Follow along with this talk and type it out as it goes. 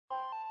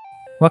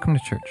Welcome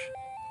to church.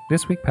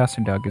 This week,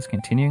 Pastor Doug is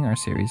continuing our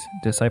series,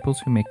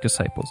 Disciples Who Make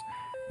Disciples,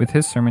 with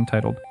his sermon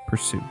titled,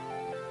 Pursue.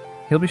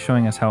 He'll be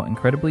showing us how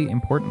incredibly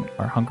important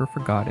our hunger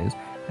for God is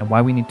and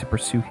why we need to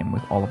pursue Him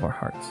with all of our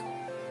hearts.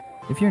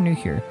 If you're new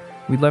here,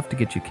 we'd love to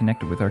get you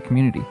connected with our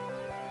community.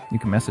 You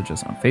can message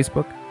us on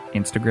Facebook,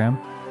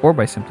 Instagram, or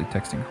by simply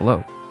texting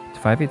hello to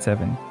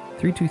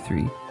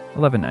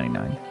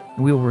 587-323-1199,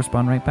 and we will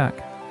respond right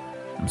back.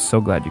 I'm so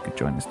glad you could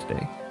join us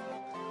today.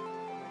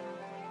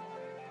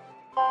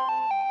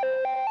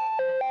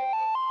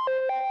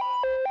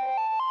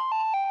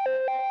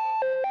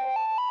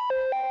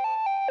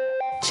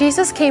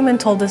 Jesus came and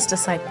told his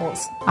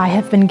disciples, I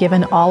have been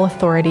given all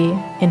authority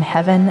in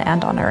heaven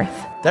and on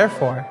earth.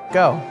 Therefore,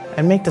 go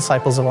and make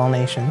disciples of all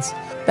nations,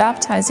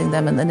 baptizing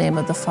them in the name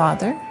of the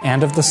Father,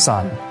 and of the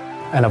Son,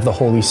 and of the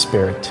Holy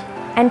Spirit,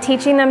 and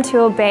teaching them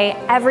to obey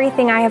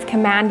everything I have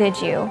commanded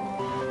you.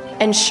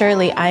 And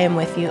surely I am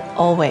with you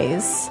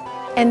always.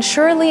 And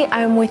surely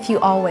I am with you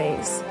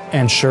always.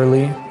 And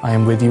surely I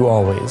am with you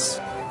always.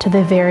 To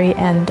the very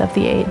end of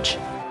the age.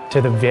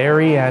 To the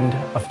very end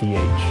of the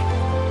age.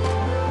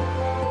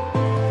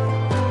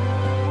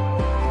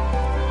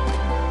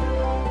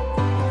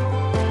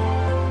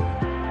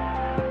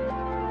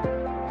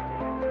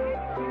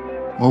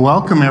 Well,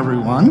 welcome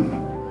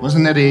everyone.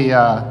 Wasn't it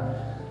a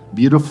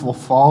beautiful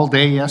fall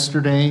day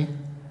yesterday?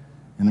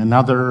 And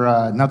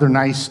another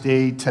nice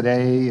day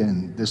today,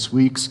 and this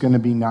week's going to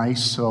be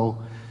nice.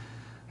 So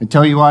I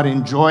tell you what,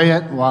 enjoy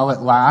it while it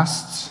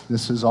lasts.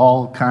 This is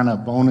all kind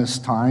of bonus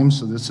time,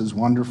 so this is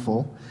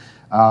wonderful.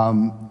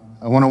 I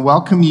want to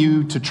welcome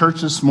you to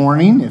church this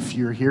morning. If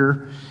you're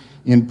here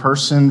in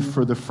person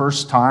for the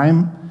first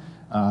time,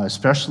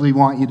 especially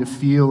want you to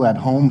feel at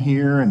home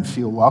here and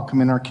feel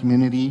welcome in our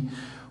community.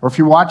 Or if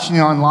you're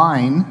watching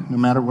online, no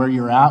matter where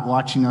you're at,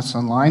 watching us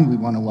online, we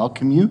want to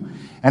welcome you.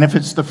 And if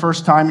it's the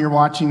first time you're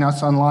watching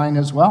us online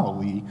as well,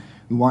 we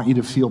want you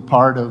to feel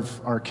part of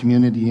our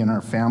community and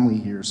our family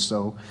here.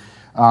 So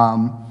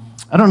I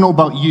don't know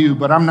about you,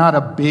 but I'm not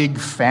a big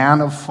fan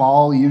of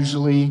fall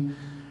usually,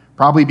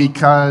 probably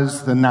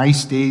because the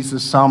nice days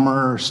of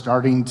summer are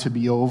starting to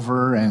be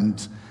over,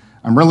 and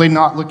I'm really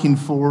not looking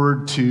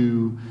forward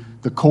to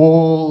the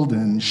cold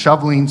and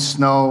shoveling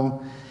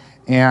snow.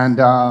 And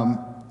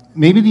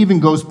maybe it even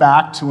goes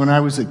back to when I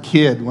was a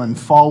kid. When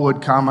fall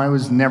would come, I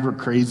was never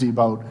crazy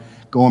about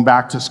going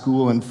back to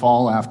school in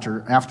fall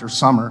after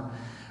summer.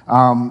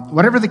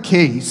 Whatever the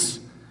case,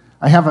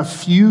 I have a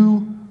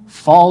few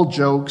fall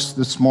jokes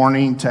this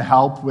morning to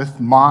help with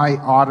my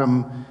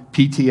autumn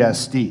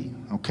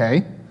PTSD,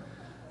 okay?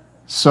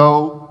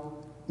 So,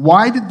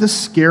 why did the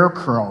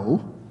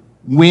scarecrow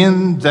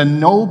win the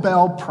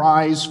Nobel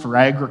Prize for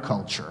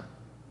Agriculture?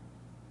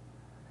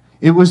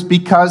 It was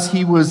because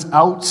he was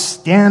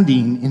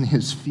outstanding in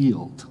his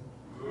field.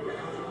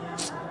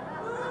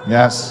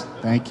 Yes,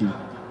 thank you.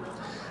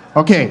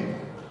 Okay,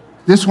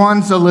 this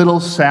one's a little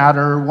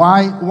sadder.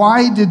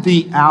 Why did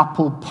the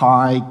apple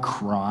pie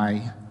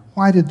cry?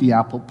 Why did the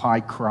apple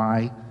pie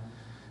cry?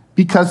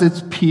 Because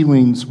its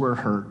peelings were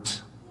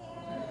hurt.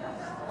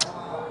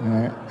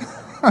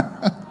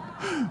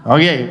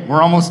 Okay,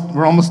 we're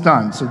almost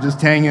done, so just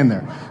hang in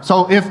there.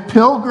 So if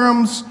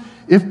pilgrims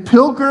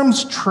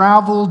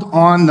traveled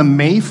on the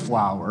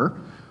Mayflower,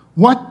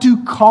 what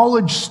do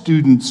college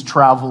students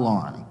travel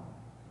on?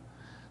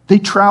 They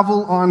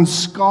travel on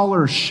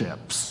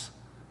scholarships.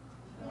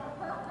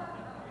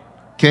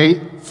 Okay,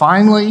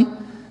 finally,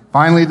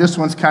 this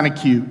one's kind of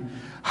cute.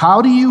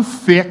 How do you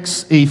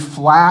fix a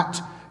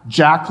flat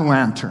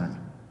jack-o'-lantern?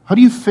 How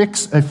do you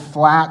fix a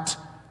flat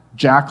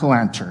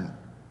jack-o'-lantern?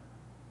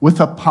 With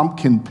a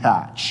pumpkin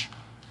patch.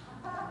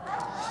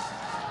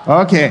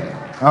 Okay,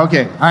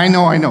 I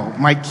know.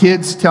 My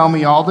kids tell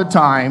me all the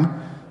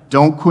time,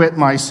 don't quit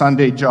my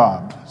Sunday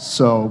job.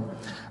 So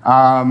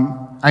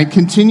I'm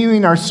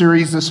continuing our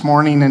series this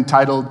morning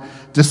entitled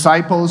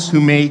Disciples Who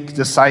Make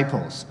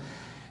Disciples.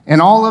 And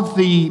all of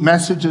the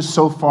messages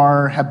so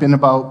far have been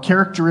about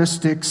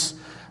characteristics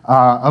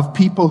of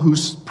people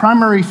whose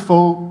primary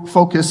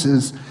focus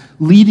is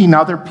leading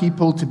other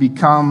people to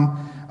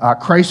become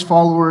Christ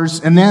followers,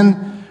 and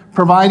then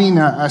providing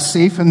a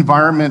safe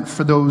environment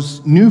for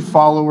those new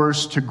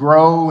followers to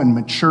grow and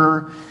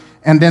mature,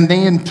 and then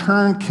they in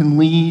turn can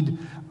lead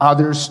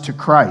others to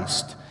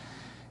Christ.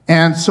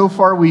 And so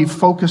far we've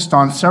focused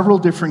on several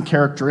different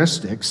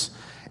characteristics,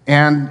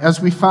 and as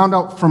we found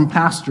out from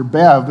Pastor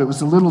Bev, it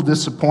was a little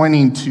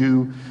disappointing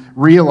to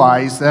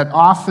realize that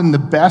often the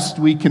best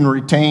we can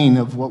retain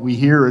of what we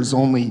hear is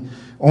only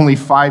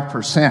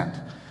 5%.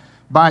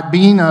 But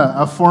being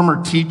a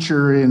former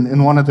teacher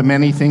in one of the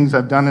many things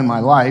I've done in my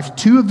life,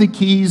 two of the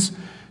keys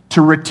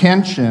to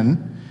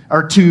retention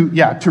are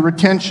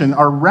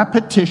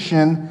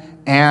repetition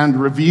and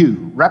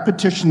review.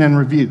 Repetition and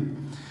review.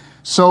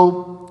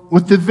 So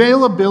with the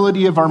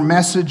availability of our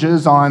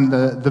messages on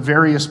the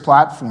various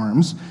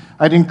platforms,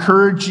 I'd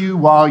encourage you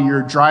while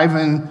you're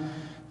driving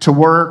to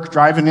work,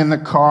 driving in the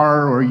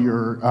car, or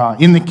you're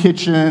in the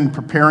kitchen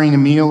preparing a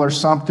meal or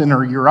something,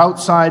 or you're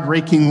outside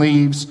raking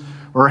leaves,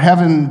 or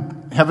having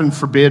heaven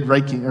forbid,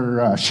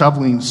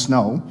 shoveling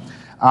snow,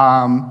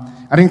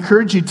 I'd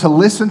encourage you to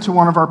listen to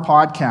one of our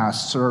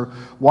podcasts or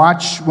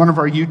watch one of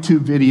our YouTube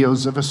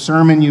videos of a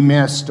sermon you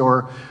missed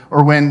or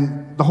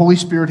when the Holy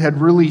Spirit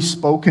had really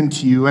spoken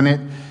to you,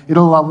 and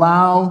it'll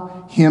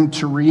allow Him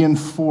to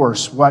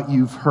reinforce what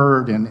you've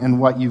heard and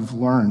what you've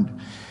learned.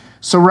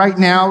 So right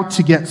now,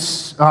 to get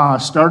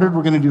started,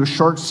 we're going to do a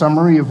short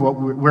summary of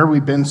where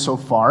we've been so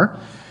far.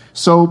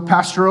 So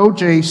Pastor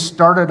OJ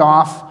started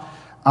off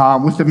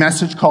with a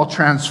message called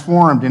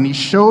Transformed, and he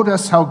showed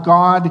us how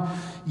God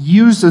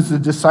uses the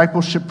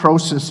discipleship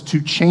process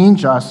to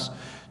change us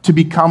to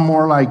become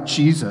more like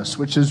Jesus,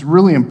 which is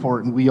really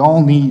important. We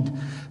all need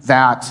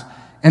that.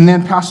 And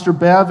then Pastor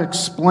Bev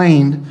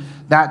explained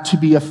that to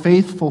be a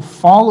faithful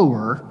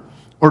follower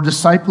or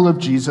disciple of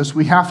Jesus,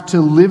 we have to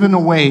live in a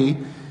way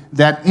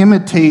that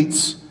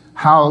imitates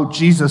how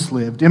Jesus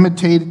lived,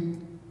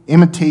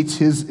 imitates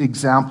His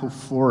example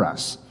for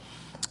us.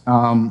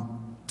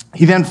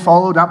 He then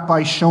followed up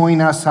by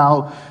showing us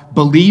how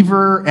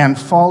believer and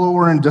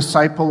follower and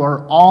disciple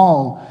are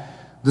all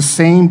the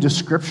same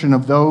description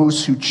of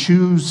those who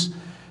choose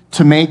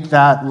to make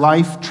that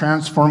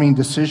life-transforming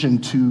decision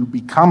to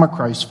become a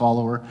Christ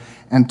follower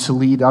and to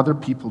lead other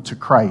people to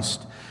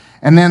Christ.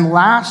 And then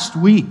last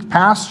week,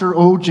 Pastor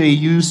OJ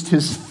used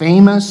his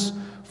famous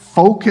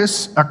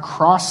focus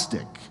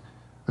acrostic.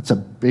 That's a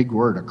big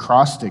word,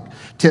 acrostic,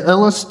 to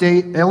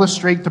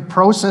illustrate the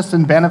process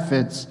and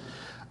benefits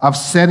of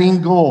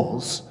setting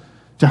goals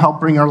to help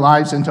bring our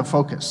lives into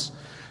focus.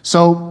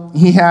 So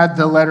he had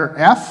the letter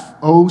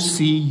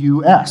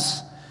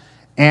F-O-C-U-S.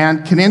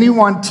 And can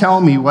anyone tell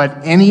me what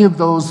any of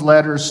those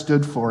letters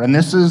stood for? And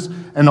this is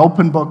an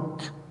open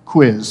book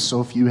quiz,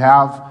 so if you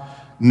have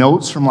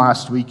notes from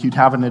last week, you'd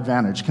have an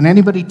advantage. Can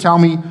anybody tell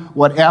me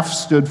what F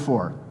stood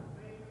for?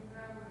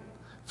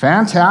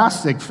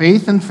 Fantastic.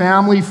 Faith and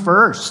family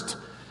first.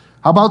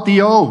 How about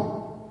the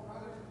O?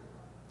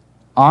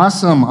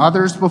 Awesome.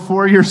 Others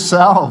before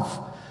yourself.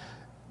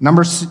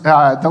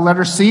 The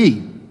letter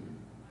C.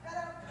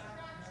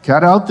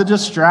 Cut out the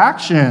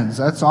distractions.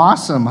 That's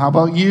awesome. How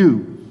about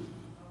you?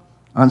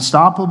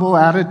 Unstoppable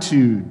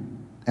attitude.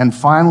 And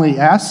finally,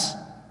 S.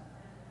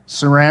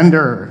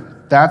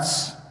 Surrender.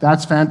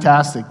 That's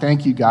fantastic.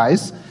 Thank you,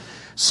 guys.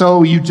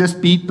 So you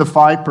just beat the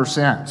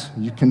 5%.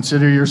 You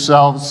consider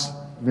yourselves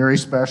very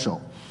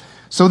special.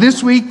 So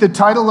this week, the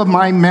title of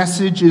my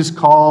message is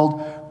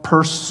called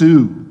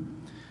Pursue.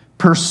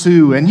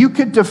 Pursue. And you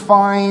could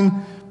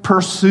define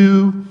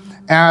pursue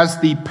as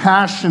the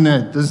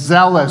passionate, the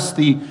zealous,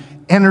 the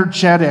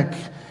energetic,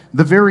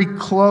 the very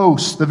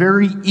close, the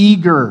very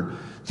eager,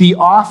 the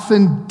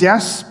often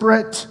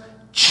desperate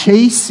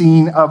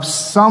chasing of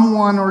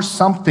someone or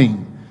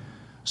something.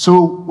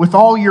 So with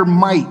all your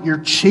might,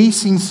 you're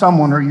chasing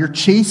someone or you're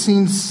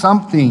chasing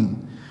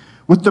something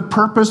with the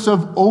purpose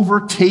of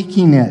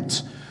overtaking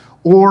it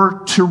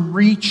or to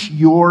reach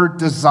your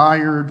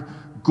desired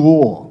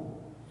goal.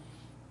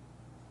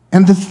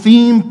 And the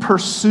theme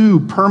pursue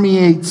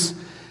permeates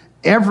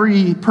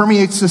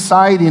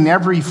society in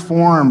every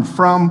form,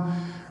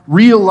 from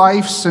real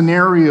life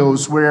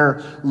scenarios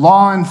where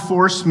law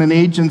enforcement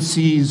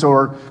agencies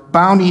or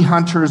bounty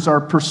hunters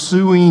are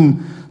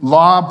pursuing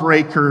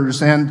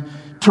lawbreakers, and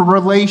to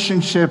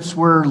relationships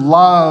where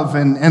love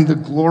and the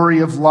glory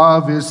of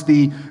love is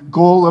the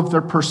goal of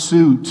their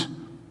pursuit.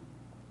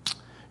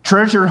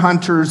 Treasure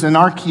hunters and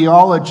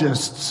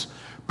archaeologists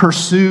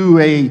pursue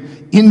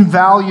an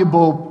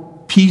invaluable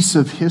piece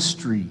of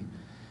history.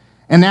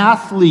 And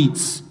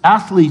athletes,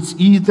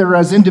 either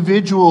as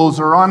individuals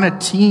or on a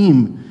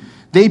team,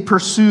 they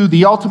pursue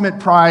the ultimate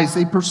prize,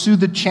 they pursue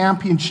the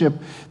championship,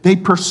 they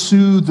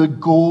pursue the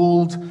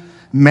gold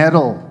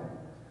medal.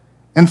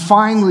 And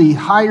finally,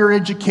 higher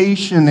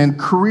education and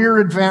career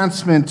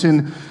advancement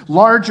and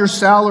larger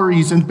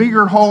salaries and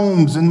bigger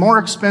homes and more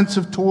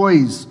expensive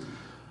toys.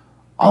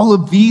 All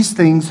of these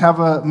things have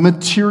a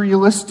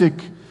materialistic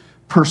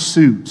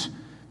pursuit.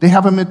 They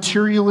have a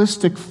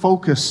materialistic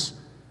focus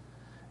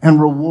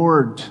and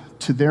reward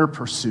to their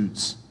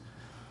pursuits.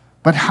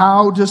 But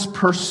how does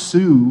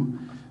pursue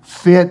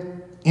fit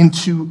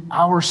into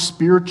our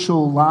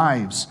spiritual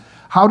lives?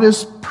 How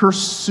does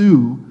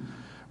pursue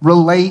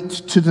relate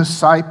to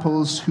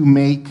disciples who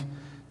make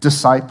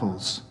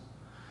disciples?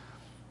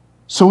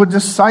 So a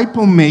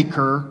disciple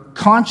maker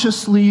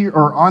consciously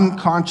or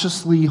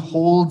unconsciously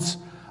holds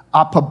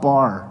up a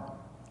bar.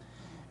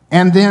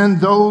 And then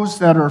those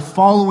that are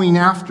following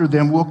after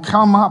them will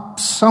come up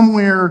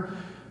somewhere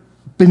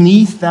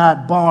beneath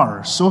that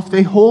bar. So if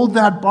they hold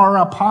that bar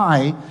up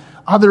high,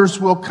 others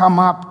will come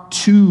up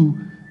to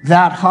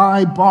that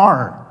high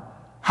bar.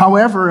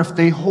 However, if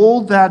they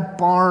hold that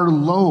bar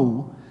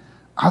low,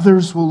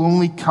 others will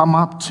only come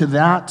up to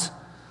that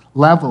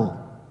level.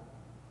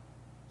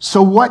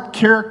 So what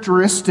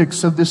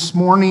characteristics of this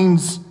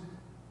morning's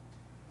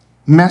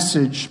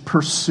message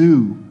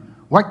pursue?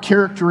 What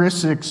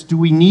characteristics do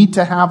we need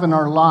to have in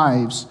our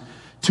lives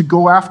to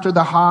go after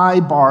the high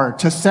bar,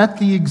 to set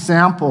the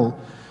example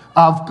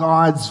of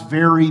God's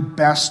very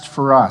best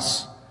for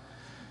us?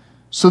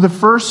 So the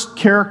first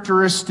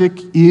characteristic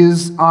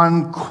is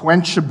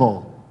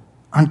unquenchable.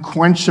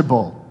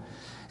 Unquenchable.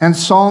 And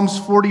Psalms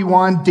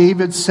 41,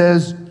 David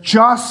says,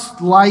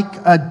 just like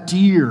a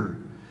deer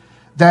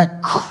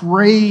that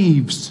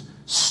craves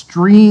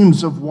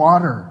streams of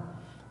water,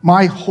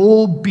 my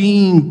whole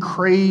being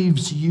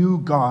craves you,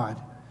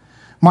 God.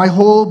 My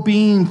whole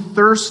being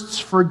thirsts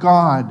for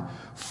God,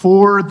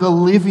 for the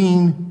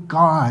living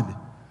God.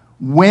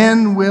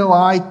 When will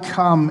I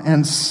come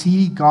and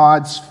see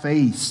God's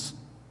face?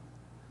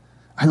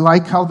 I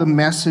like how the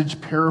Message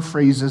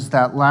paraphrases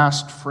that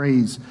last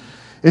phrase.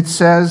 It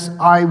says,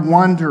 I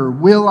wonder,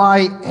 will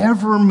I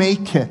ever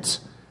make it?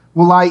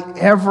 Will I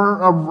ever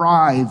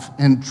arrive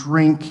and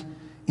drink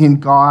in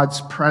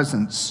God's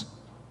presence?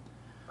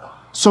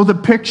 So the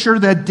picture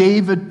that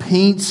David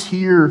paints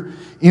here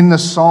in the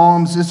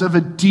Psalms is of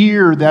a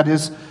deer that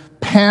is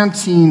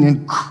panting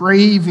and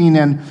craving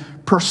and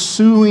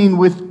pursuing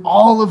with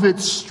all of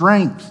its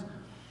strength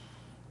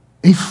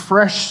a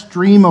fresh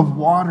stream of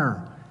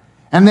water.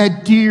 And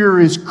that deer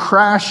is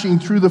crashing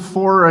through the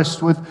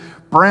forest with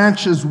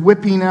branches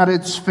whipping at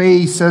its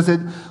face as it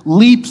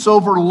leaps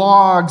over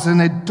logs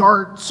and it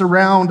darts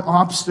around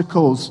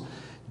obstacles,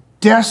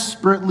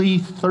 desperately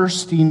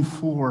thirsting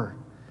for,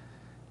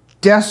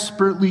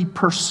 desperately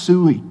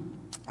pursuing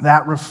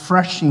that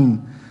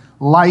refreshing,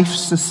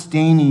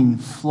 life-sustaining,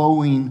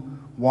 flowing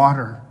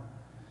water.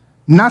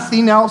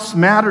 Nothing else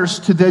matters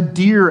to the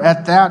deer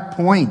at that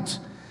point.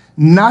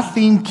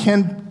 Nothing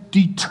can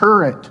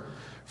deter it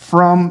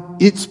from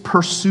its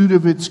pursuit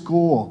of its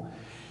goal.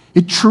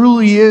 It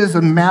truly is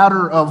a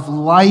matter of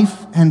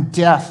life and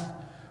death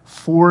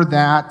for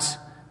that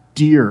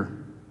deer.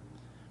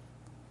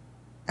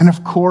 And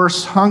of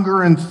course,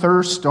 hunger and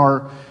thirst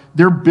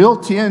they're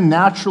built-in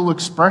natural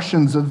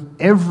expressions of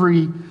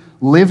every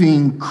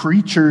living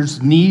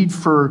creature's need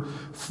for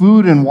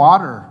food and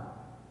water.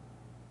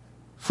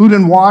 Food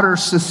and water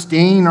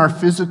sustain our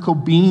physical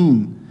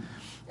being.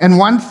 And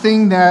one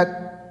thing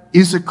that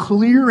is a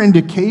clear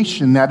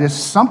indication that if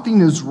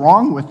something is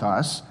wrong with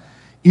us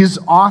is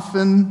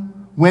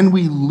often when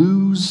we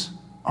lose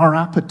our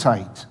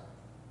appetite.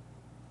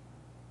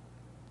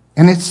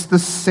 And it's the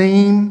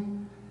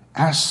same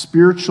as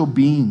spiritual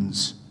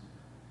beings.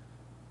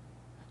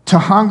 To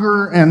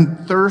hunger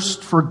and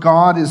thirst for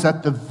God is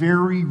at the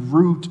very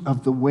root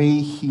of the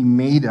way He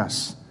made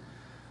us.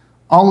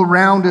 All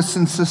around us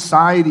in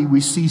society,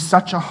 we see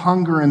such a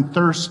hunger and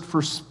thirst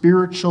for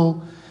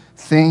spiritual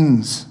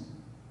things.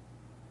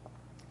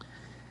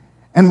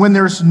 And when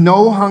there's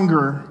no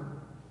hunger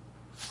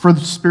for the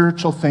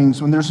spiritual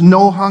things, when there's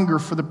no hunger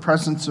for the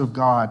presence of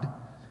God,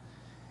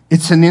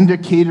 it's an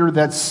indicator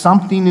that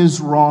something is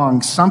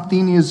wrong,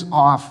 something is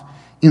off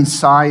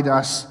inside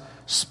us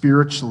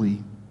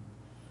spiritually.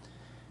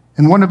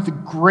 And one of the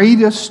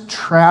greatest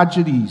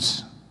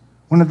tragedies,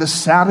 one of the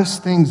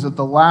saddest things of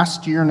the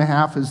last year and a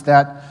half is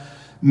that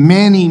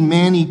many,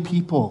 many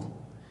people,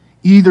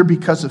 either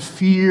because of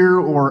fear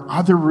or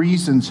other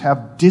reasons,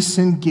 have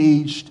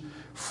disengaged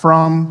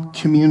from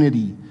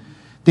community.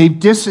 They've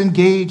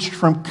disengaged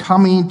from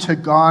coming to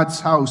God's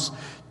house,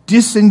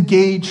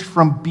 disengaged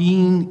from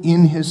being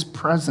in His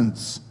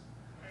presence.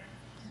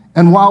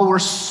 And while we're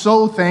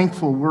so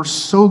thankful, we're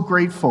so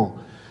grateful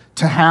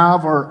to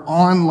have our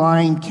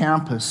online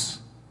campus,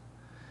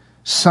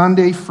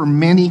 Sunday for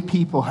many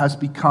people has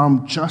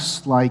become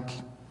just like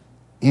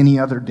any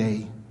other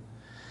day.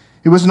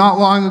 It was not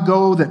long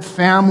ago that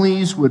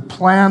families would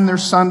plan their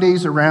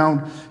Sundays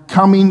around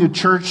coming to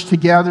church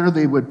together.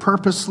 They would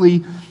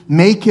purposely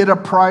make it a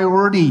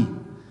priority.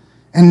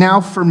 And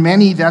now for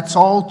many, that's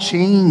all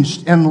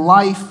changed. And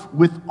life,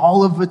 with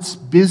all of its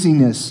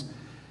busyness,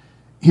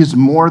 is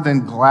more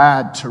than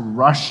glad to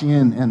rush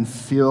in and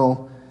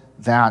fill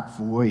that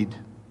void.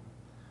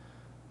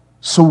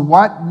 So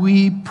what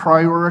we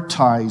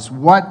prioritize,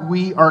 what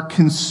we are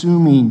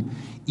consuming,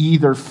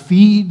 either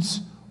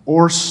feeds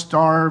or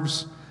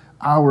starves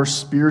our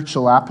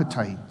spiritual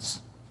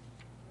appetites.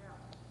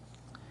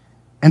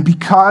 And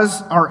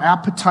because our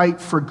appetite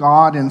for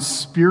God and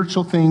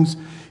spiritual things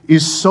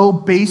is so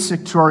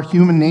basic to our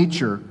human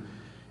nature,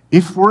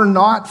 if we're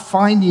not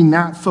finding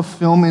that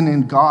fulfillment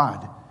in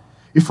God,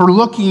 if we're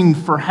looking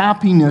for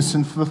happiness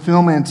and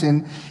fulfillment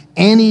in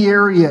any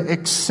area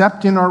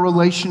except in our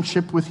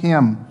relationship with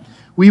Him,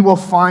 we will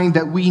find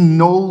that we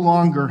no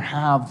longer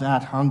have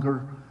that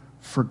hunger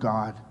for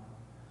God.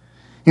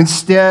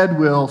 Instead,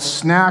 we'll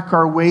snack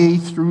our way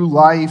through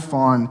life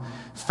on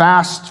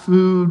fast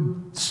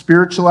food,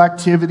 spiritual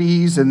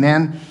activities, and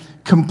then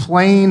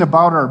complain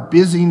about our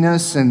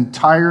busyness and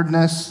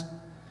tiredness.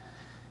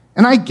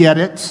 And I get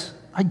it,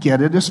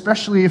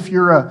 especially if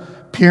you're a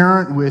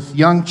parent with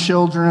young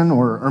children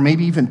or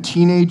maybe even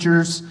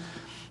teenagers.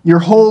 Your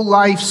whole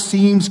life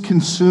seems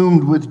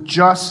consumed with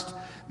just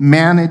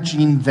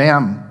managing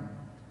them.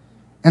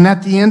 And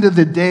at the end of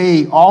the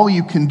day, all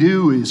you can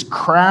do is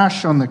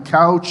crash on the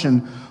couch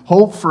and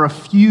hope for a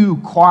few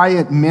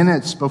quiet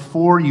minutes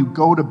before you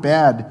go to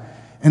bed,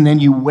 and then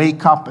you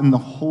wake up and the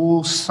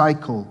whole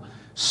cycle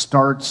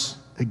starts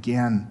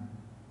again.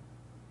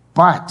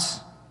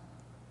 But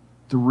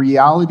the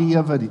reality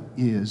of it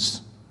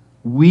is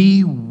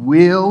we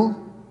will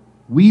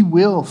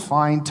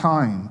find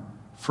time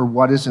for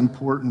what is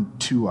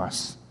important to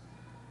us.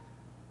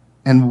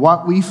 And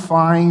what we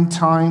find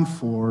time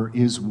for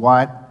is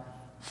what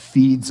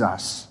feeds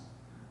us.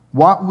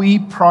 What we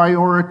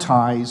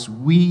prioritize,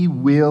 we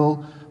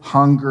will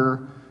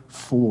hunger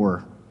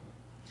for.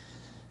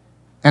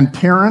 And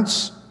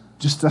parents,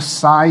 just a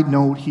side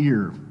note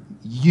here,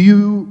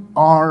 you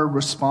are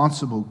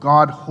responsible.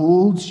 God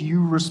holds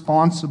you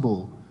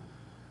responsible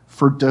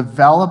for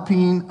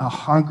developing a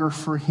hunger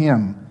for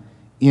Him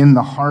in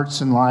the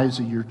hearts and lives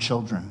of your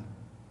children.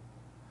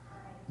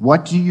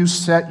 What do you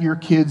set your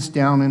kids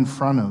down in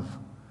front of?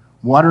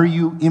 What are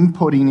you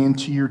inputting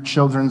into your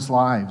children's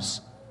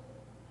lives?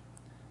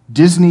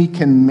 Disney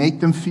can make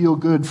them feel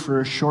good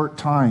for a short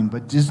time,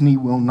 but Disney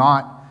will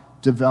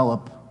not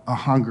develop a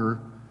hunger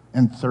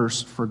and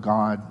thirst for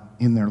God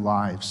in their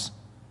lives.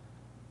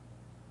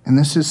 And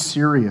this is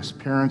serious.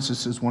 Parents,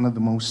 this is one of the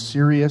most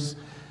serious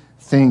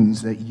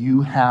things that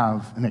you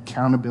have an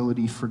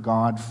accountability for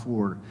God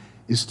for,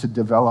 is to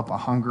develop a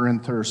hunger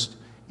and thirst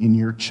in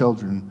your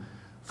children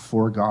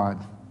for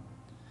God.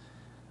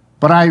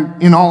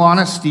 But in all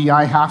honesty,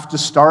 I have to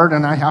start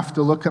and I have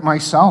to look at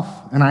myself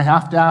and I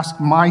have to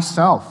ask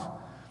myself,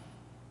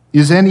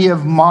 is any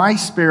of my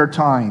spare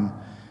time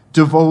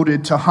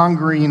devoted to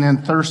hungering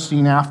and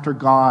thirsting after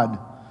God?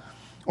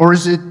 Or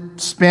is it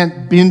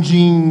spent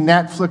binging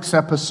Netflix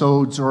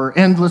episodes or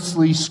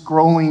endlessly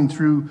scrolling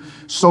through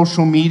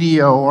social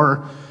media,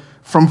 or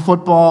from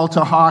football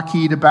to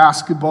hockey to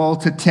basketball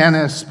to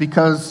tennis,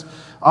 because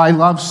I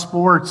love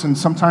sports and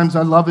sometimes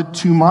I love it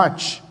too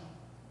much?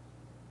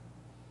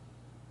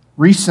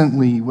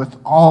 Recently, with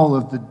all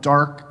of the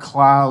dark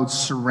clouds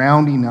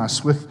surrounding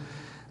us, with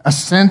a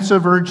sense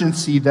of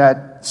urgency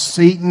that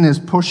Satan is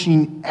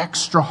pushing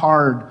extra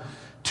hard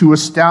to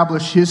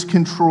establish his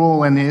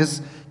control and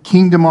his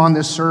kingdom on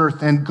this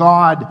earth, and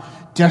God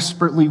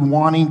desperately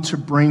wanting to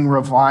bring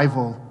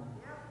revival,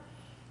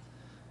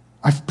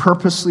 I've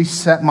purposely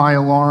set my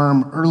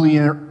alarm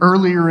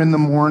earlier in the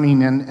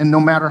morning, and no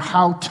matter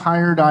how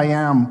tired I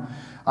am,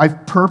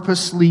 I've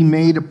purposely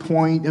made a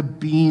point of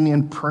being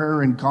in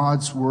prayer in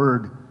God's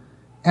Word.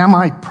 Am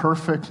I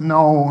perfect?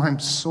 No, I'm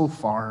so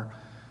far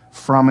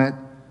from it.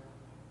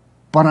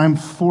 But I'm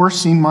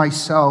forcing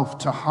myself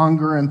to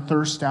hunger and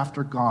thirst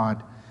after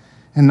God.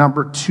 And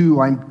number two,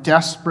 I'm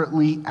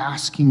desperately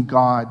asking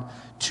God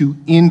to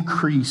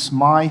increase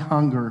my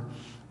hunger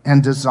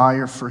and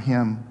desire for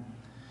Him.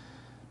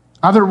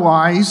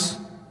 Otherwise,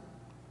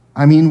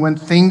 when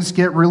things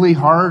get really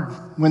hard,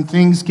 when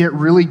things get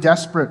really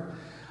desperate,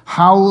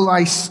 how will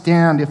I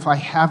stand if I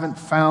haven't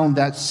found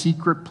that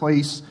secret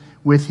place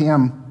with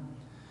Him?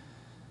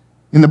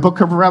 In the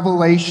book of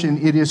Revelation,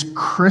 it is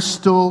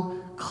crystal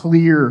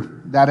clear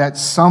that at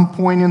some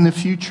point in the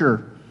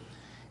future,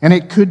 and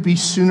it could be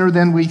sooner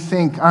than we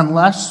think,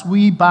 unless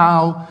we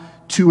bow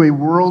to a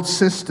world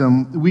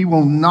system, we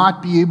will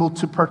not be able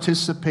to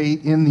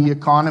participate in the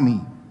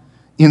economy,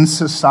 in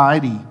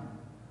society.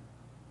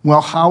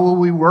 Well, how will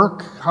we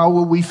work? How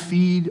will we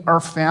feed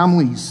our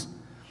families?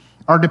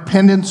 Our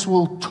dependence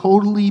will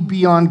totally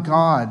be on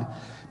God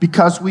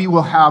because we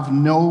will have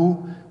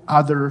no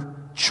other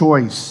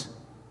choice.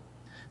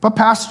 But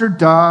Pastor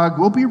Doug,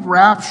 we'll be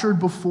raptured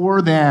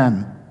before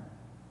then.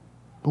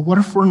 But what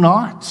if we're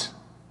not?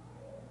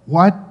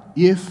 What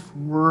if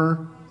we're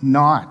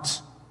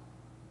not?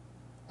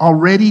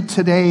 Already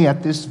today,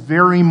 at this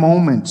very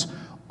moment,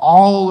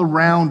 all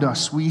around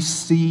us, we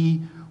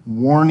see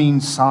warning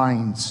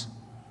signs.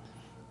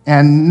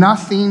 And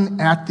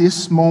nothing at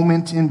this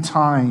moment in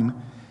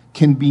time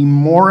can be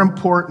more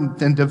important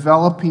than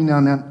developing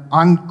an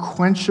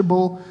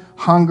unquenchable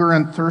hunger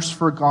and thirst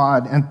for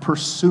God and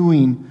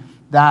pursuing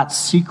that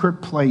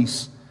secret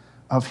place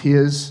of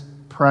His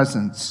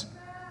presence.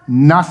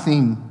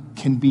 Nothing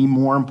can be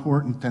more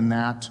important than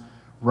that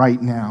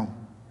right now.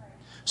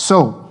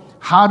 So,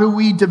 how do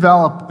we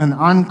develop an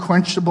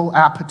unquenchable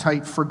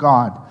appetite for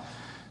God?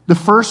 The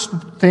first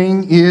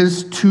thing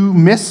is to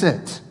miss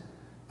it.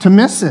 To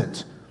miss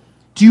it.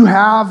 Do you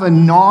have a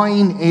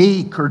gnawing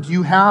ache, or do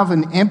you have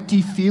an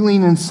empty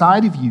feeling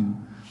inside of you?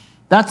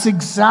 That's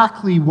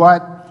exactly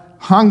what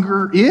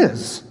hunger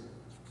is.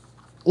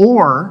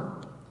 Or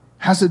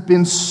has it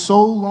been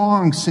so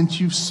long since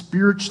you've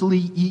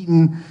spiritually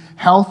eaten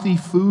healthy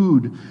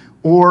food,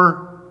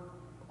 or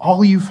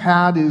all you've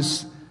had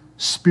is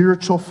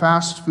spiritual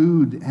fast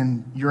food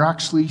and you're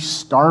actually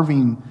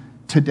starving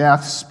to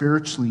death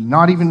spiritually,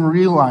 not even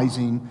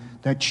realizing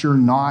that you're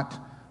not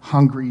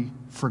hungry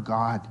for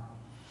God?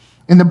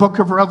 In the book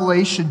of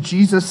Revelation,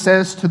 Jesus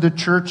says to the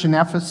church in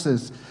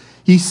Ephesus,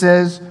 He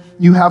says,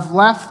 "You have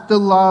left the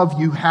love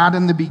you had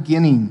in the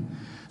beginning.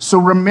 So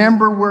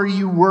remember where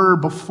you were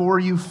before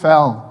you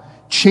fell.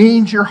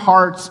 Change your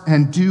hearts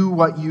and do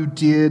what you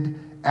did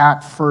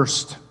at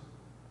first."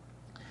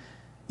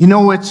 You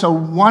know, it's a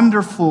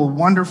wonderful,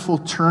 wonderful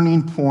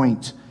turning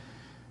point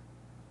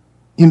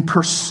in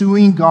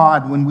pursuing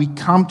God when we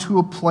come to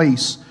a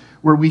place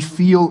where we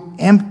feel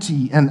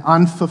empty and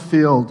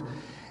unfulfilled.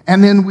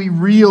 And then we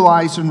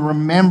realize and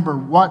remember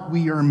what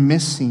we are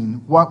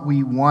missing, what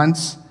we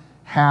once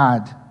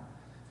had.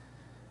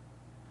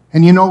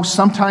 And you know,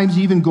 sometimes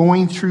even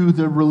going through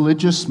the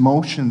religious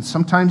motions,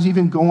 sometimes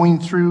even going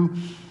through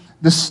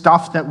the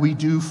stuff that we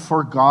do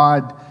for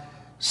God,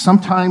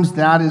 sometimes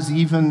that is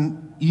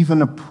even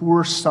a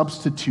poor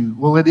substitute.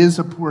 Well, it is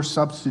a poor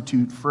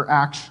substitute for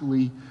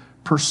actually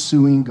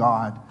pursuing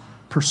God,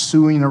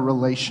 pursuing a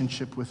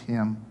relationship with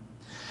Him.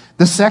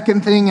 The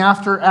second thing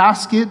after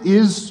ask it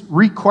is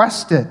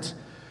request it.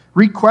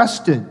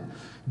 Request it.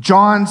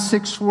 John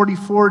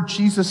 6:44,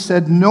 Jesus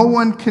said, "No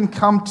one can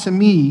come to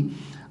me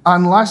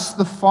unless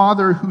the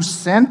Father who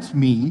sent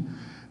me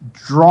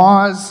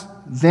draws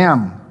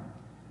them,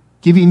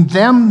 giving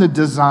them the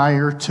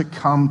desire to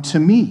come to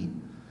me."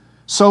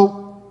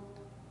 So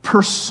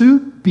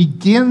pursuit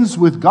begins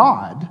with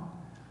God,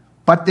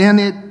 but then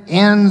it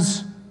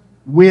ends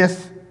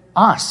with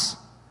us.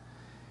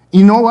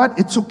 You know what?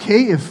 It's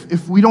okay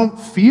if we don't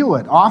feel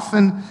it.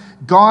 Often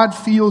God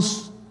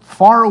feels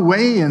far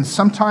away, and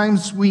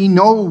sometimes we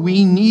know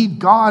we need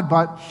God,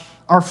 but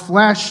our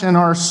flesh and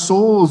our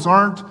souls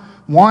aren't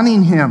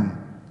wanting Him.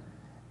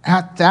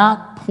 At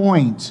that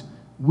point,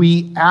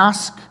 we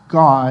ask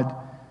God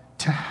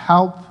to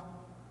help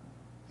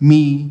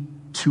me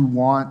to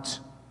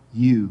want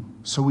you.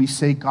 So we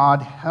say,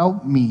 God,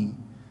 help me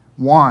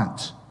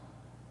want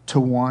to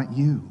want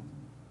you.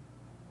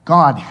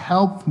 God,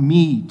 help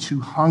me to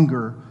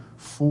hunger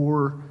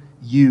for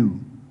you.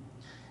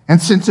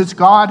 And since it's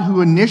God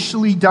who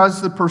initially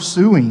does the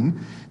pursuing,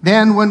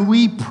 then when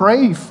we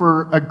pray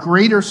for a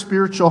greater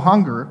spiritual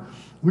hunger,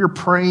 we're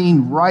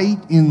praying right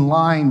in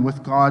line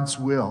with God's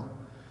will.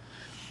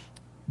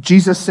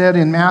 Jesus said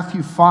in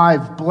Matthew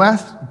 5,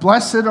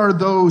 "Blessed are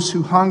those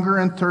who hunger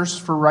and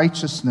thirst for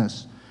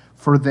righteousness,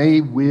 for they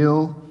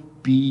will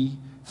be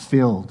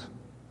filled."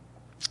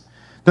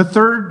 The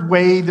third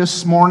way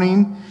this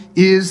morning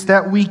is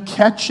that we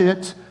catch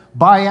it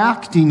by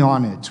acting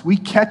on it. We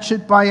catch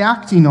it by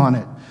acting on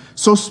it.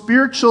 So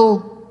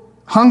spiritual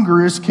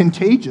hunger is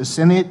contagious,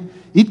 and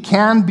it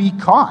can be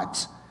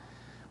caught.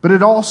 But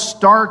it all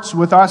starts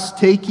with us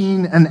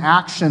taking an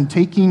action,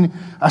 taking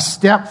a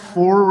step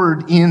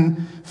forward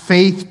in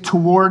faith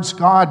towards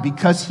God,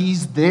 because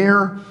He's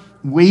there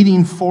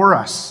waiting for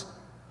us.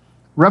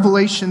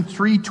 Revelation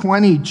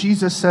 3:20,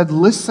 Jesus said,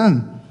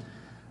 "Listen,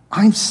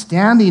 I'm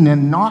standing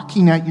and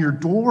knocking at your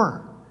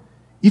door.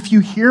 If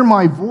you hear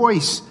my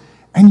voice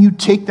and you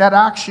take that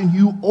action,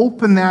 you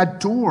open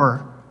that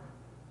door,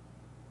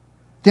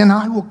 then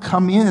I will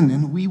come in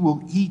and we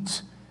will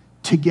eat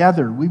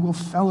together. We will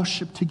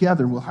fellowship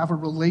together. We'll have a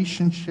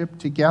relationship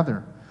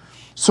together."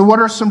 So what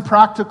are some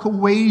practical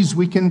ways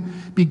we can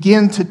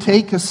begin to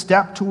take a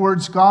step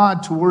towards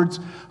God, towards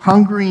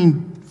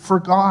hungering for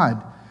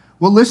God?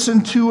 Well,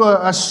 listen to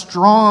a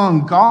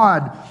strong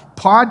God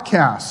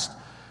podcast.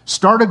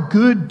 Start a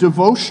good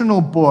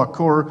devotional book,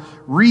 or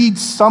read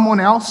someone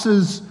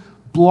else's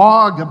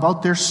blog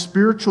about their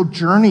spiritual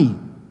journey.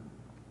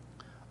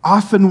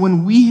 Often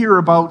when we hear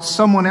about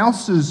someone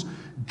else's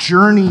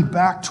journey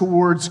back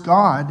towards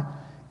God,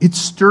 it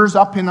stirs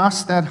up in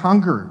us that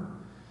hunger.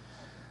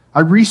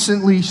 I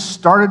recently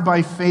started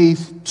by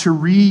faith to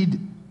read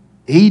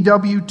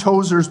A.W.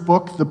 Tozer's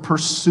book, The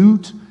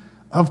Pursuit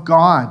of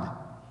God.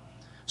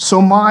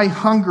 So my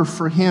hunger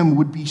for Him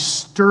would be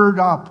stirred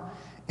up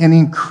and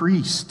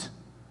increased.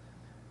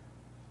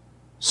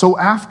 So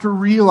after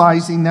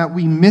realizing that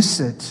we miss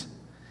it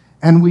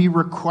and we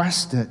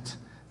request it,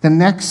 the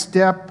next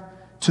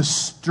step to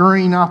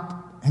stirring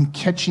up and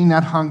catching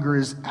that hunger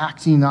is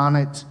acting on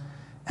it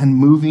and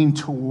moving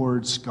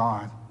towards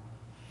God.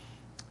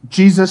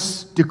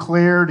 Jesus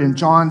declared in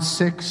John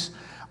 6,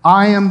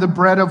 "I am the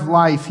bread of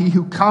life. He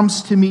who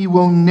comes to me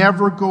will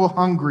never go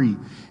hungry,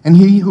 and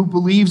he who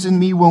believes in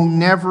me will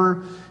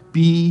never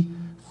be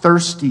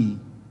thirsty."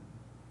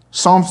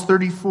 Psalms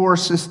 34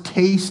 says,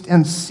 "Taste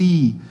and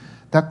see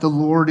that the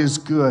Lord is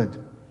good."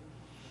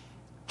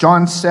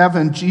 John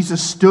 7,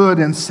 Jesus stood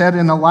and said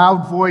in a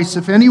loud voice,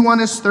 "If anyone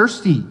is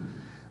thirsty,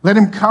 let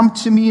him come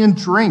to me and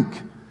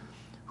drink.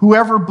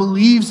 Whoever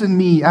believes in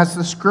me, as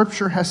the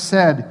scripture has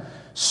said,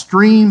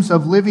 streams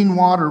of living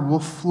water will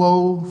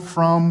flow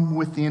from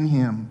within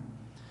him."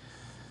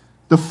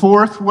 The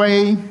fourth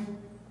way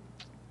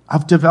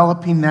of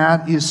developing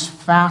that is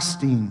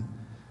fasting.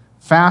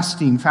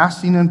 Fasting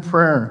and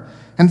prayer.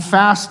 And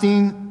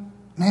fasting,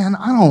 man,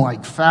 I don't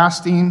like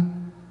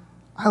fasting.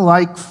 I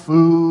like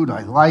food.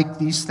 I like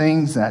these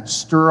things that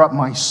stir up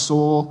my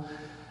soul.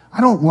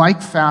 I don't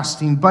like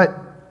fasting, but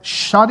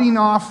shutting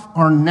off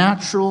our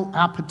natural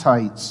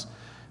appetites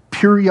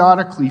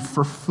periodically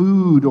for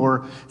food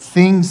or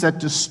things that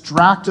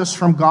distract us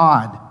from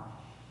God,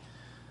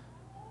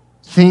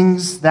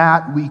 things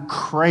that we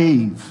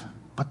crave,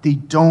 but they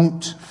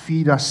don't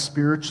feed us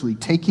spiritually.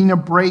 Taking a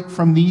break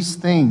from these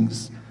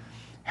things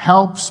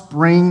helps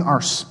bring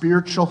our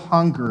spiritual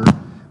hunger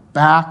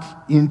back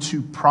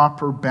into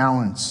proper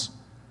balance.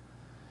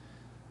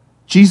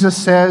 Jesus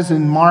says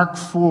in Mark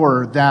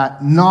 4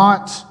 that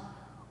not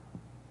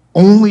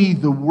only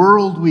the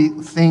worldly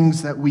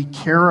things that we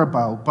care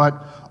about,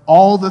 but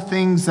all the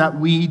things that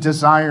we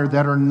desire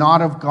that are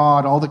not of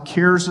God, all the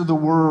cares of the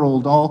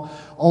world,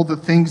 all the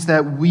things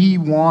that we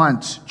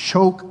want,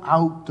 choke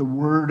out the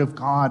Word of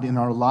God in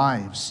our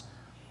lives.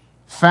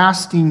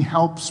 Fasting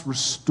helps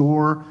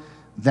restore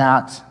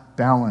that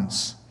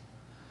balance.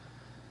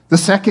 The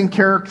second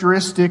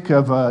characteristic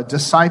of a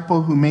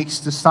disciple who makes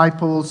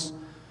disciples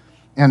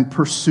and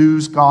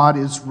pursues God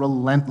is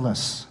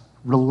relentless.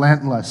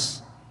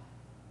 Relentless.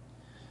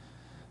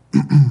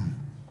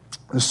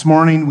 This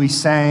morning we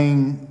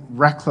sang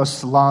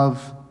Reckless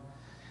Love,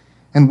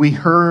 and we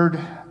heard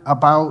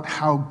about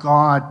how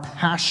God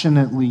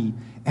passionately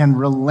and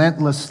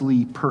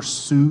relentlessly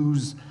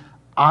pursues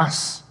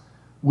us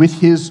with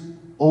his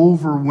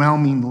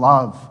overwhelming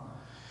love.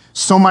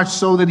 So much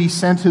so that he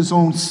sent his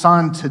own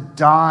Son to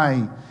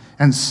die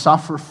and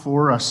suffer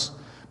for us.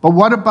 But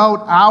what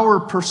about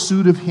our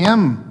pursuit of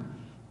him?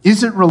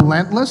 Is it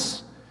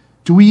relentless?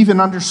 Do we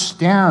even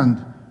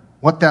understand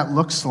what that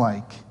looks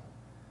like?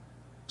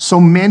 So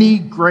many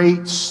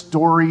great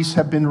stories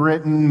have been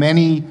written,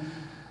 many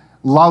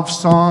love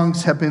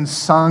songs have been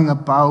sung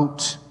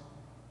about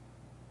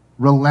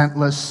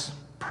relentless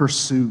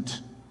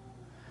pursuit.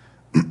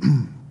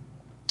 And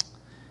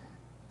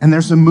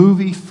there's a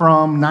movie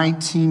from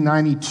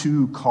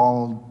 1992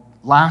 called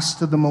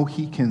Last of the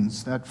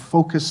Mohicans that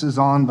focuses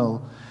on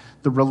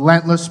the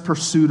relentless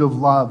pursuit of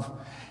love.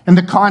 And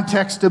the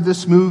context of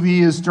this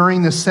movie is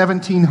during the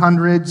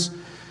 1700s,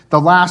 the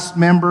last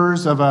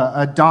members of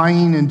a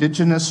dying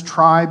indigenous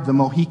tribe, the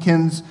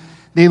Mohicans,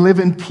 they live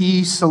in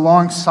peace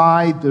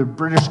alongside the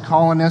British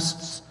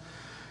colonists.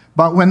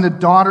 But when the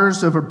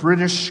daughters of a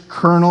British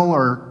colonel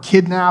are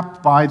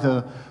kidnapped by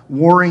the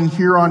warring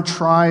Huron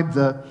tribe,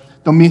 the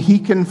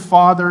Mohican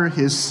father,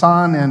 his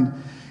son,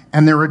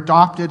 and their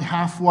adopted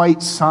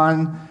half-white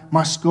son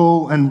must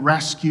go and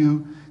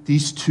rescue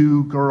these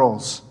two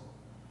girls.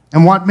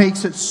 And what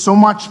makes it so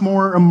much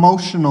more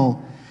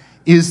emotional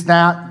is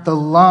that the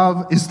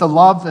love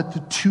that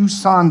the two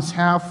sons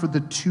have for the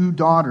two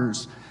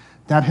daughters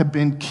that have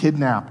been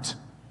kidnapped.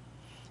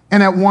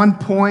 And at one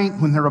point,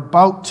 when they're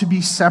about to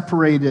be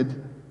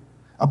separated,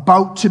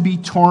 about to be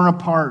torn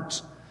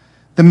apart,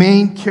 the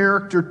main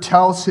character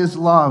tells his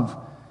love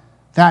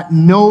that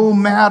no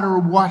matter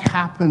what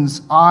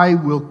happens, I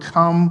will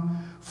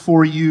come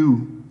for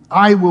you.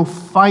 I will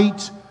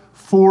fight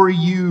for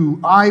you.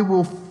 I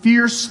will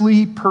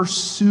fiercely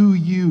pursue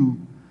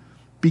you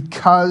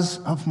because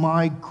of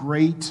my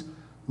great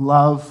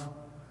love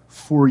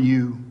for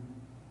you.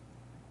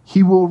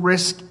 He will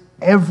risk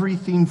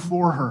everything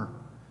for her.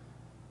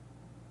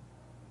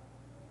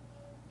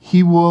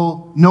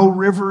 No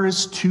river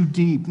is too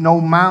deep, no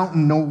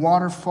mountain, no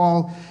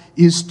waterfall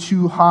is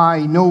too high,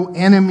 no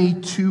enemy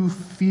too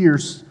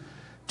fierce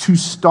to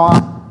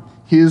stop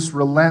his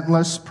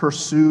relentless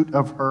pursuit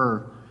of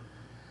her.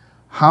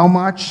 How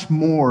much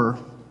more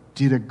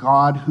did a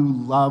God who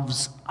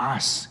loves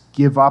us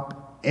give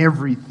up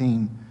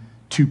everything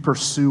to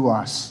pursue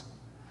us?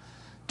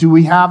 Do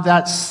we have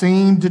that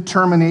same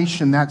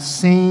determination, that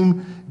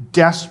same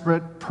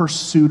desperate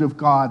pursuit of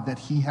God that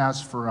he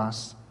has for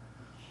us?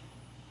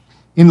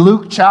 In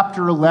Luke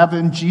chapter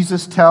 11,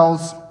 Jesus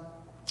tells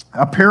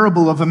a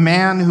parable of a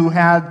man who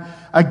had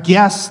a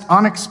guest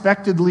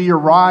unexpectedly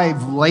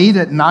arrive late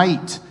at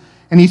night,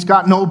 and he's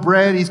got no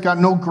bread, he's got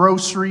no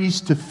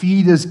groceries to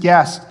feed his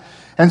guest.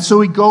 And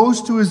so he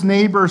goes to his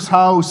neighbor's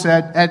house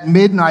at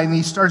midnight, and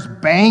he starts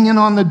banging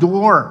on the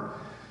door,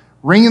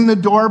 ringing the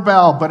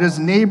doorbell, but his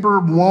neighbor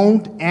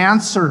won't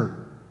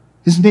answer.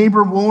 His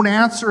neighbor won't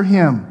answer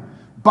him.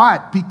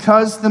 But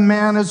because the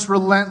man is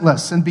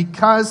relentless and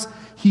because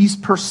he's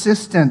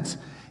persistent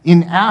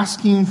in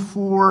asking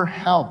for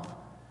help,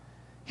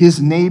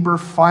 his neighbor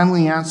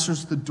finally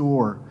answers the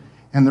door,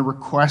 and the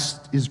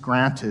request is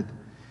granted.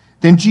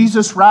 Then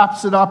Jesus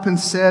wraps it up and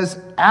says,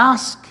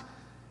 "Ask,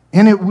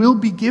 and it will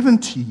be given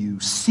to you.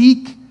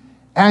 Seek,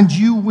 and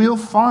you will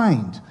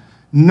find.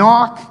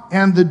 Knock,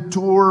 and the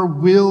door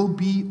will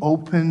be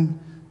open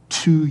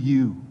to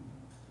you."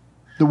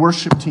 The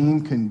worship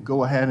team can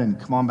go ahead and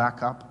come on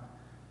back up.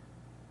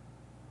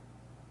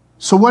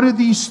 So what are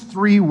these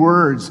three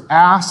words,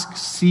 ask,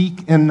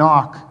 seek, and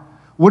knock?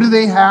 What do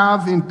they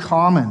have in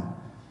common?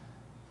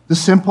 The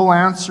simple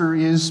answer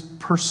is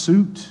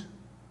pursuit.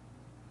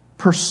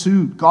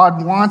 Pursuit.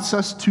 God wants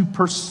us to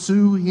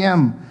pursue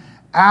him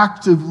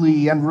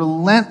actively and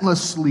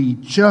relentlessly,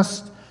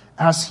 just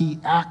as he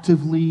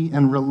actively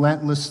and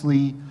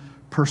relentlessly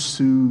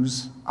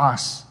pursues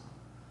us.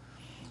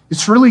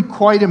 It's really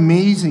quite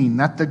amazing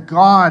that the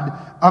God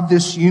of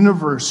this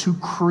universe who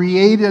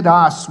created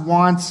us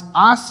wants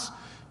us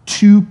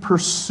to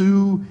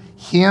pursue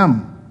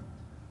him.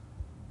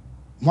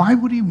 Why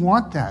would he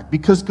want that?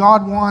 Because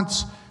God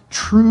wants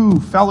true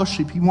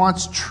fellowship. He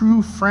wants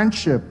true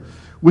friendship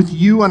with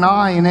you and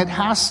I, and it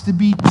has to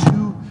be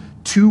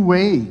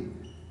two-way.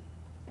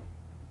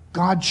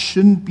 God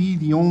shouldn't be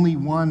the only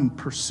one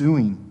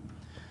pursuing.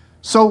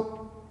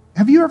 So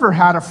Have you ever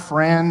had a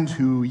friend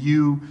who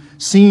you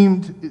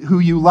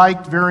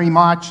liked very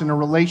much in a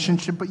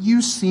relationship, but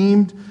you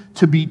seemed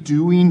to be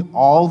doing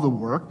all the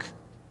work?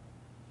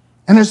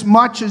 And as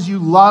much as you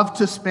love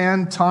to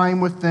spend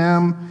time with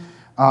them,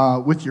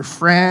 with your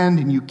friend,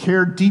 and you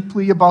care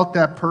deeply about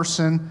that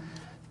person,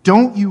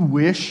 don't you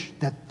wish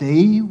that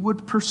they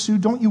would pursue?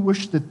 Don't you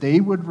wish that they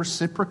would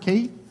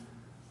reciprocate?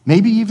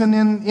 Maybe even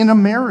in a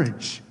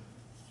marriage.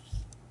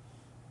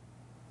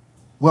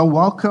 Well,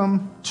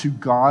 welcome to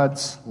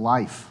God's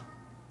life.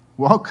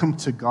 Welcome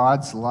to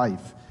God's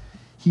life.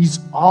 He's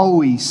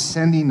always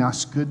sending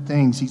us good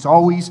things. He's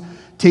always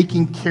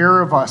taking care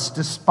of us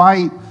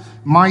despite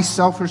my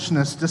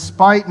selfishness,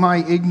 despite my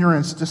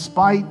ignorance,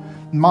 despite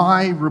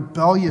my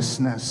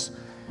rebelliousness.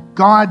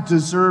 God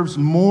deserves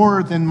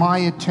more than my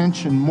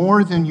attention,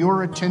 more than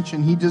your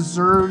attention. He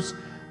deserves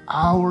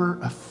our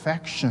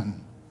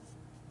affection.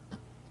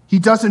 He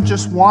doesn't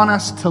just want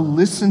us to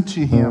listen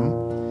to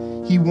him.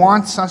 He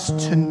wants us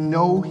to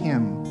know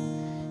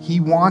him. He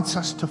wants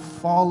us to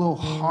follow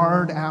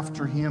hard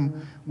after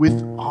him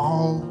with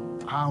all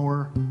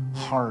our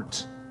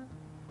heart.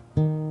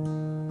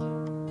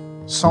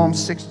 Psalm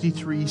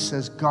 63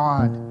 says,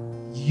 God,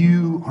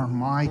 you are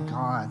my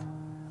God.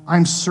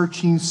 I'm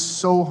searching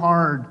so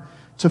hard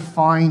to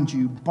find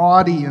you,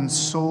 body and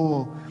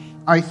soul.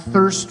 I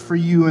thirst for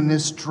you in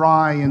this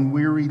dry and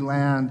weary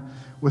land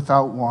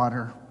without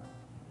water.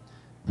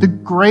 The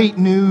great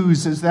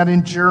news is that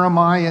in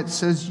Jeremiah it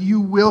says, you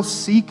will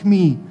seek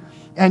me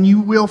and you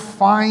will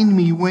find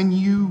me when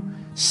you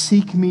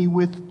seek me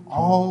with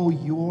all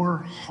your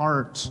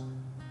heart.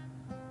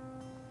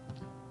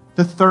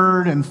 The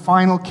third and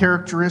final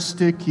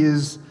characteristic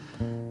is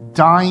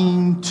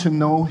dying to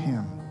know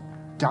him.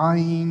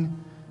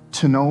 Dying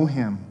to know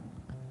him.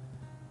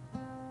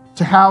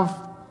 To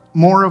have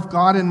more of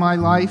God in my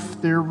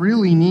life, there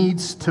really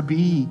needs to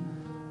be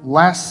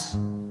less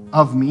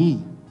of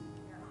me.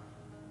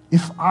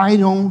 If I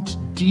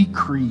don't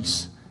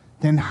decrease,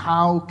 then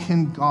how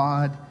can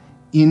God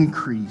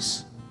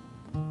increase?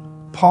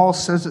 Paul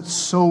says it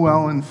so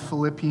well in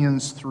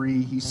Philippians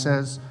 3. He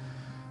says,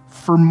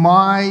 for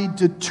my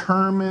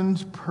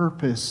determined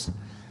purpose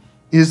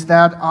is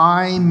that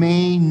I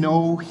may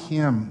know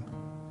him,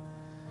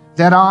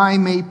 that I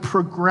may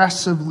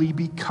progressively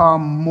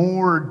become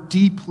more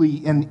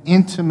deeply and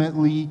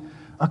intimately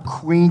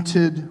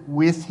acquainted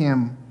with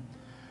him,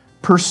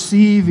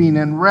 perceiving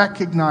and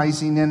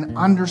recognizing and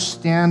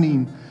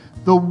understanding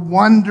the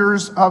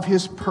wonders of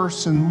his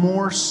person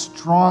more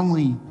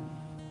strongly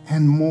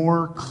and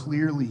more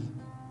clearly.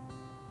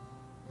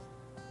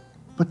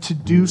 But to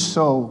do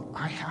so,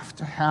 I have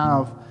to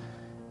have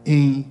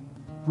a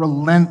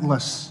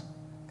relentless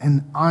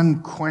and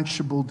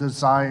unquenchable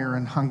desire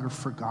and hunger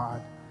for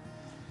God.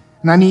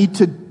 And I need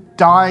to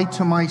die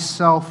to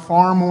myself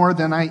far more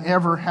than I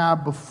ever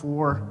have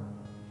before.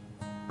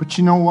 But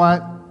you know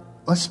what?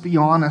 Let's be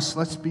honest.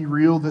 Let's be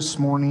real this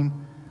morning.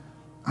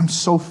 I'm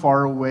so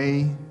far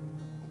away.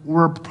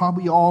 We're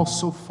probably all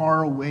so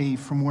far away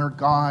from where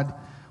God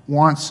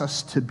wants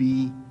us to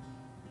be.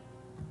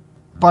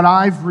 But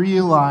I've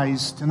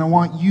realized, and I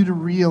want you to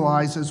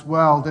realize as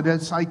well, that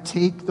as I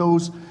take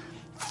those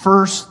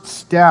first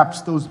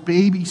steps, those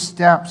baby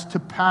steps to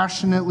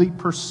passionately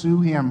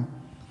pursue him,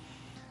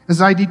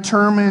 as I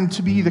determine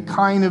to be the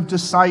kind of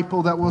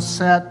disciple that will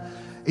set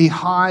a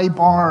high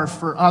bar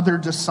for other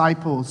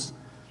disciples,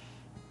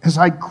 as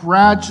I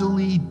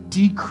gradually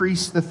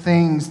decrease the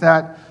things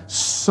that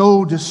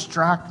so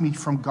distract me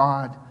from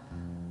God,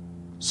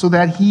 so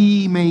that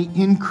he may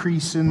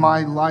increase in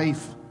my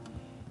life,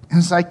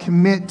 as I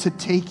commit to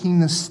taking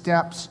the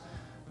steps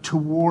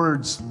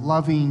towards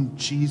loving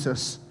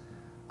Jesus,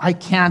 I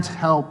can't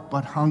help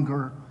but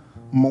hunger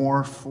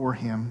more for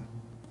him.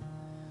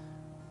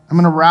 I'm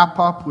going to wrap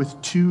up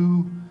with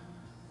two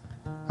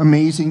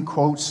amazing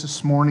quotes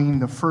this morning.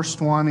 The first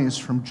one is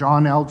from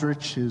John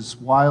Eldridge, his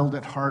Wild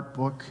at Heart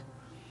book.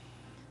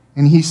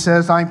 And he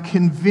says, I'm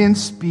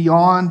convinced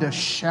beyond a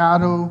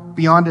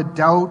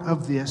doubt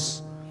of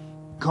this,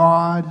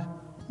 God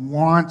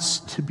wants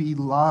to be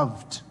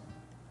loved.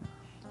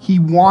 He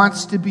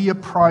wants to be a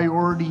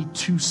priority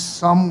to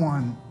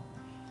someone.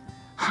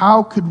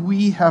 How could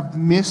we have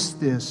missed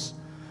this?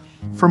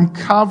 From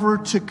cover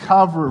to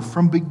cover,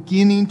 from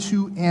beginning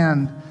to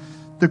end,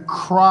 the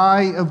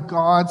cry of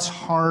God's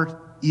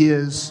heart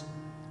is,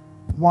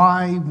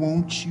 why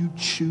won't you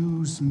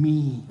choose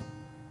me?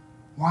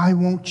 Why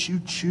won't you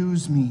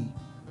choose me?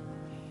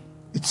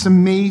 It's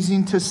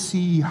amazing to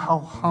see how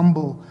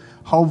humble,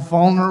 how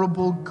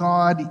vulnerable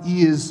God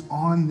is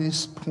on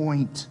this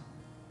point.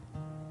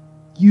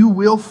 You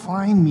will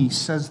find me,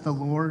 says the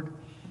Lord,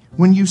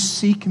 when you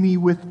seek me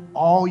with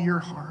all your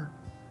heart.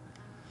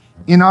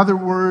 In other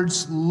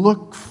words,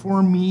 look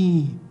for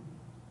me,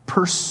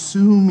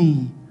 pursue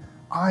me.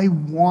 I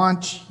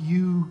want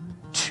you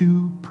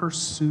to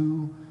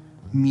pursue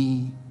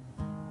me.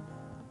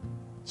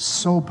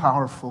 So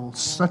powerful,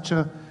 such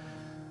an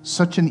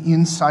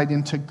insight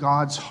into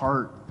God's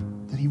heart,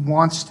 that he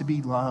wants to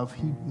be loved,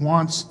 he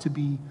wants to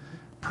be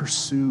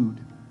pursued.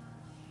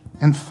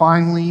 And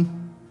finally,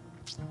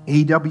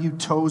 A.W.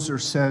 Tozer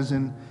says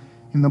in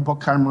the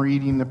book I'm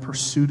reading, The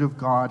Pursuit of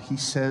God, he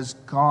says,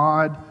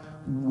 God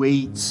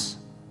waits.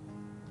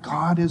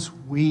 God is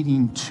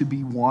waiting to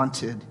be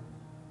wanted.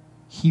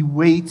 He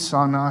waits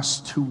on us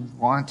to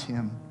want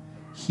him.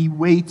 He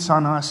waits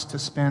on us to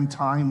spend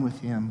time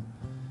with him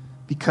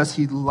because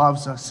he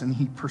loves us and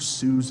he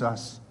pursues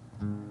us.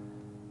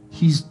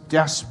 He's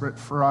desperate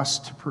for us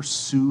to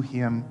pursue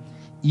him,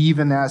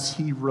 even as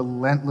he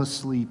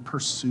relentlessly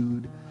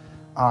pursued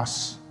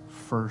us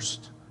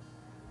first.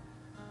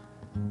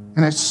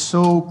 And it's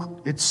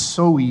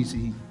so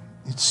easy.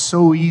 It's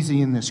so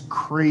easy in this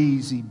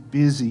crazy,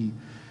 busy,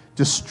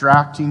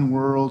 distracting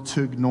world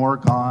to ignore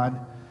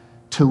God,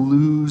 to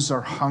lose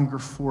our hunger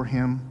for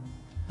him.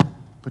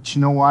 But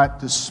you know what?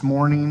 This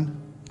morning,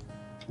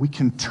 we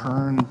can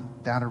turn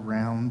that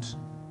around.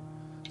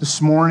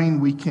 This morning,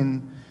 we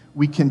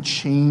can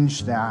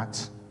change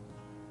that.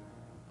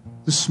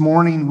 This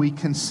morning, we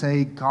can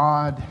say,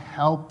 God,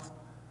 help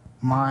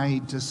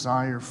my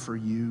desire for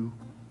you.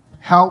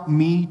 Help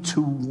me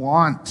to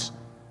want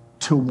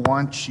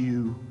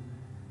you.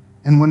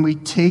 And when we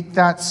take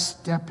that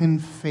step in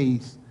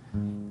faith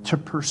to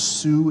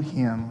pursue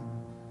him,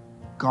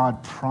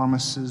 God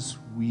promises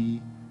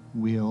we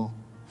will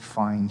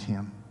find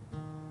him.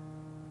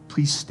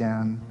 Please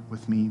stand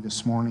with me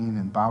this morning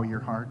and bow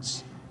your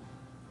hearts.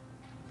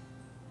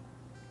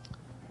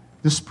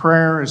 This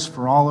prayer is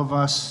for all of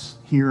us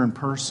here in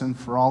person,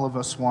 for all of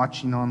us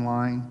watching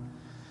online.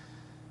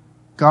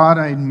 God,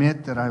 I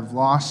admit that I've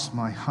lost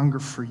my hunger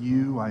for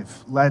you.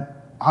 I've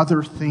let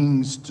other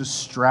things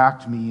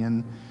distract me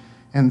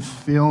and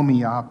fill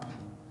me up.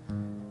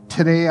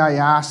 Today I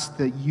ask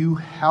that you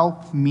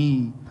help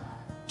me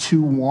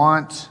to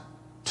want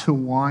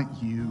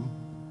you.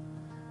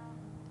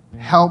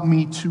 Help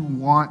me to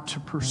want to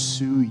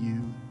pursue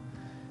you.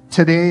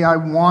 Today I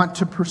want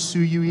to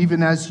pursue you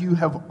even as you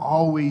have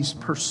always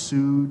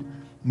pursued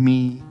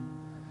me.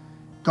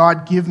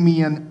 God, give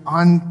me an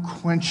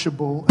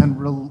unquenchable and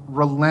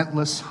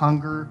relentless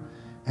hunger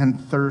and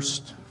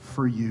thirst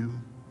for you.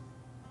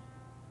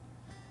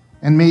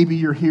 And maybe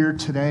you're here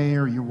today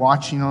or you're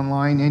watching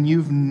online and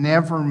you've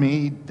never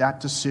made that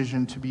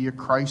decision to be a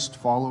Christ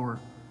follower.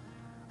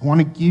 I want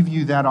to give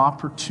you that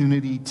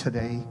opportunity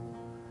today.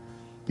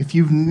 If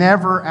you've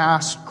never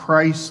asked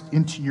Christ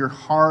into your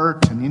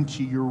heart and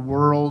into your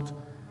world,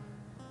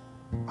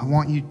 I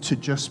want you to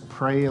just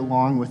pray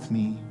along with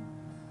me.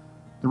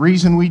 The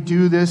reason we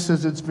do this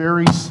is it's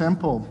very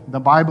simple. The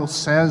Bible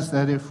says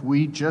that if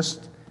we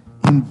just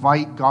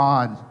invite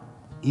God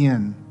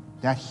in,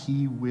 that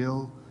he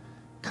will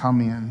come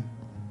in.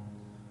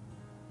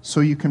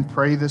 So you can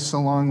pray this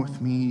along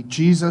with me.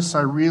 Jesus,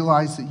 I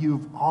realize that you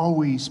have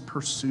always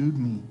pursued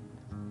me.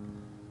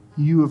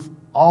 You have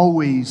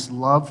always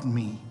loved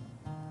me.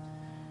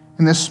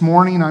 And this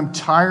morning I'm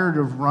tired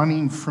of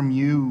running from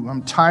you.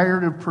 I'm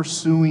tired of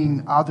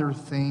pursuing other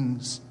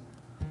things.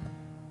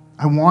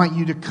 I want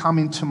you to come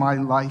into my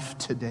life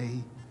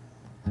today.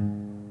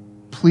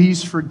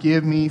 Please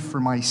forgive me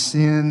for my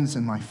sins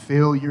and my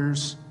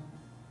failures.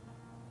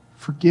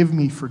 Forgive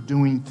me for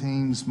doing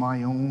things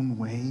my own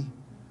way.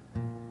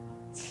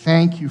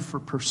 Thank you for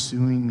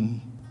pursuing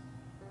me.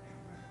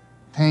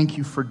 Thank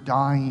you for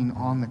dying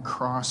on the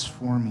cross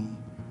for me.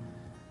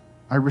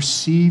 I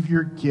receive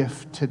your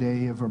gift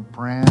today of a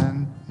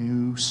brand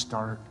new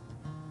start.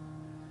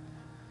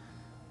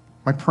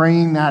 By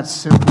praying that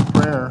simple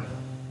prayer,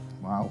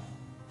 wow,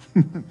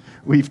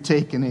 we've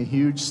taken a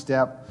huge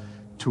step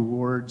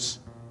towards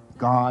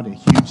God, a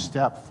huge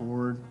step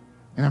forward.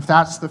 And if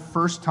that's the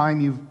first time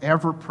you've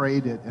ever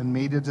prayed it and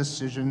made a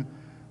decision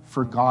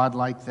for God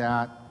like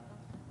that,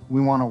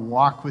 we want to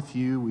walk with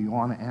you. We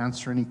want to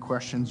answer any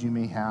questions you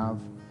may have.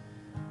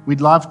 We'd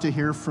love to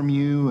hear from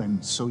you,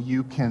 and so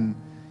you can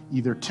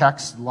either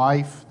text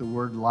LIFE, the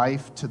word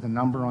LIFE, to the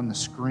number on the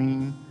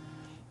screen,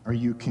 or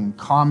you can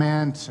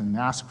comment and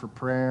ask for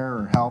prayer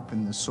or help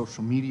in the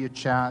social media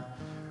chat,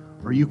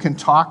 or you can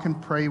talk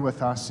and pray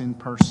with us in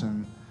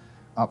person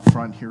up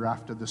front here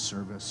after the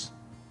service.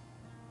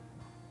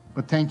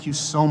 But thank you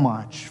so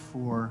much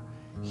for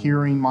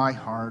hearing my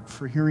heart,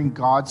 for hearing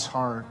God's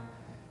heart,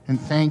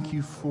 and thank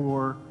you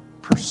for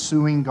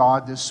pursuing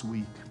God this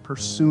week,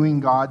 pursuing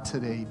God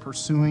today,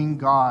 pursuing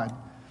God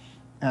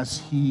as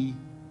he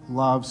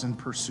loves and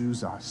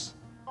pursues us.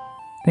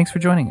 Thanks for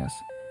joining us.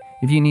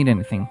 If you need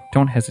anything,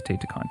 don't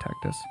hesitate to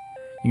contact us.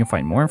 You can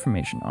find more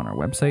information on our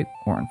website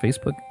or on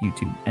Facebook,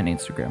 YouTube, and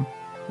Instagram.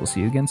 We'll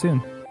see you again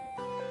soon.